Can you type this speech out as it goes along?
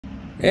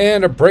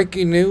And a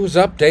breaking news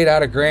update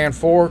out of Grand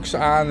Forks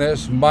on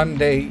this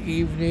Monday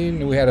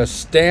evening. We had a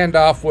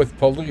standoff with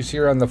police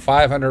here on the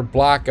 500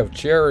 block of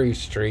Cherry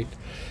Street.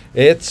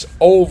 It's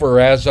over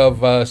as of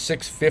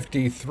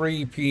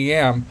 6:53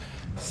 p.m.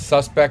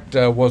 Suspect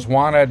was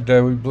wanted,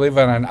 we believe,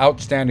 on an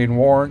outstanding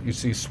warrant. You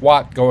see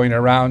SWAT going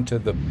around to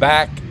the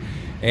back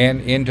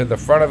and into the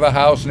front of the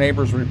house.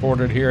 Neighbors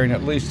reported hearing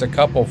at least a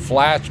couple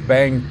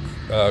flashbang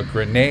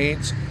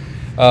grenades.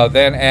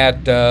 Then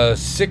at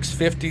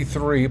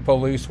 6:53,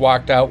 police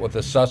walked out with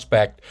a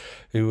suspect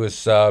who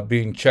was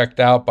being checked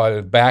out by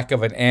the back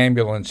of an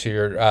ambulance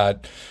here.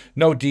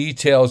 No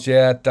details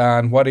yet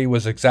on what he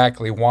was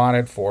exactly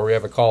wanted for. We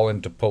have a call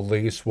into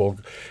police. We'll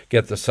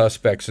get the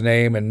suspect's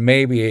name and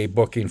maybe a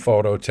booking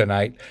photo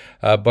tonight.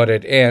 But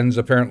it ends.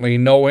 Apparently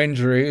no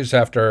injuries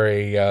after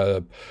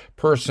a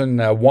person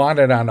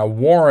wanted on a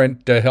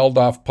warrant held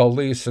off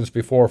police since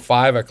before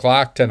 5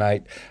 o'clock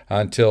tonight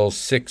until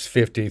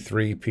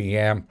 6:53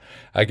 p.m.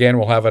 Again,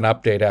 we'll have an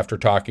update after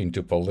talking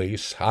to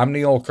police. I'm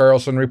Neil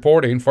Carlson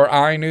reporting for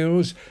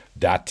iNewZ.TV.